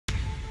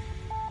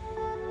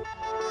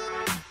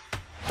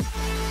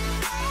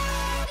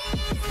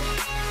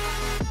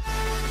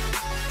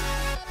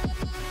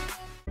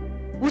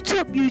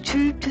up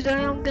YouTube? Today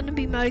I'm going to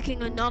be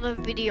making another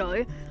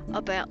video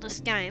about this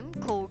game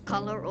called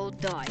Color or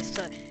Die.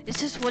 So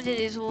this is what it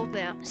is all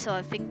about. So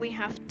I think we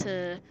have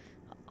to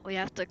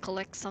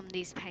collect some of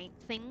these paint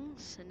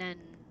things, and then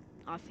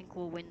I think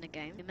we'll win the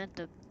game. We meant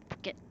to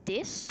get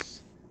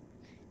this,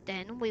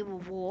 then we will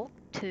walk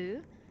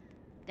to,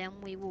 then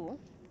we will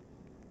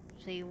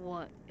see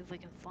if we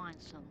can find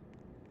some.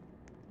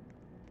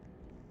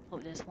 Oh,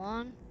 there's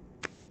one.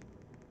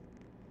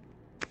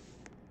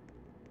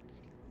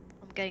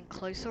 I'm getting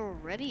closer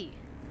already.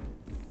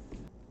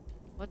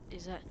 What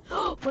is that?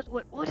 What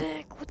the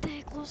heck? What the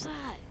heck was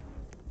that?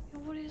 Yo,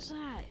 what is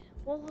that?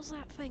 What was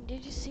that thing?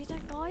 Did you see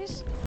that,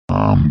 guys?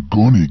 I'm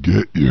gonna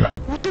get you.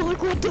 What the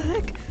heck? What the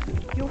heck?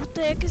 Yo, what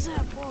the heck is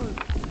that, bro?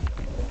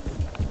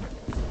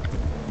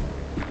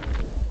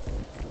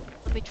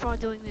 Let me try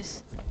doing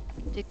this.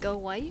 Did it go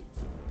away?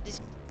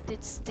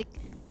 Did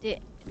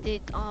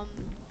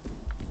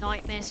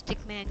Nightmare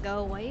Stickman go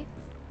away?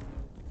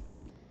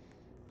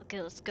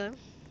 Okay, let's go.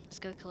 Let's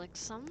go collect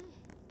some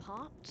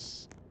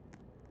parts.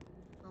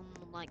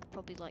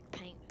 Probably like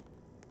paint.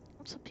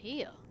 What's up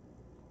here?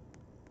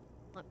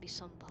 Might be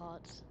some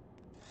parts.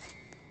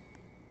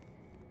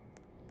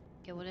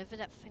 Okay, whatever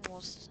that thing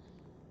was,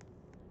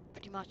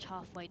 pretty much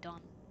halfway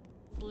done.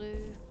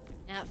 Blue.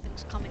 Now that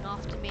thing's coming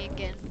after me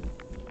again.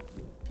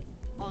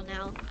 Oh,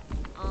 now,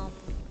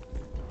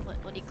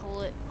 what do you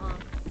call it?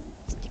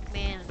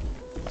 Stickman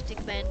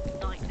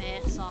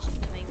Nightmare's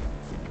after me.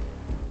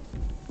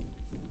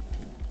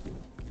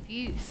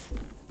 Phew.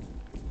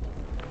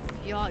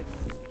 Yo,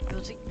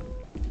 is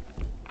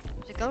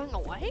it going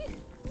away?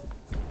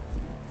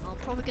 I'm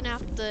probably gonna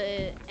have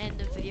to end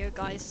the video,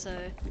 guys,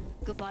 so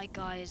goodbye,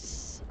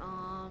 guys.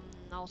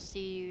 I'll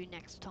see you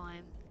next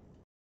time.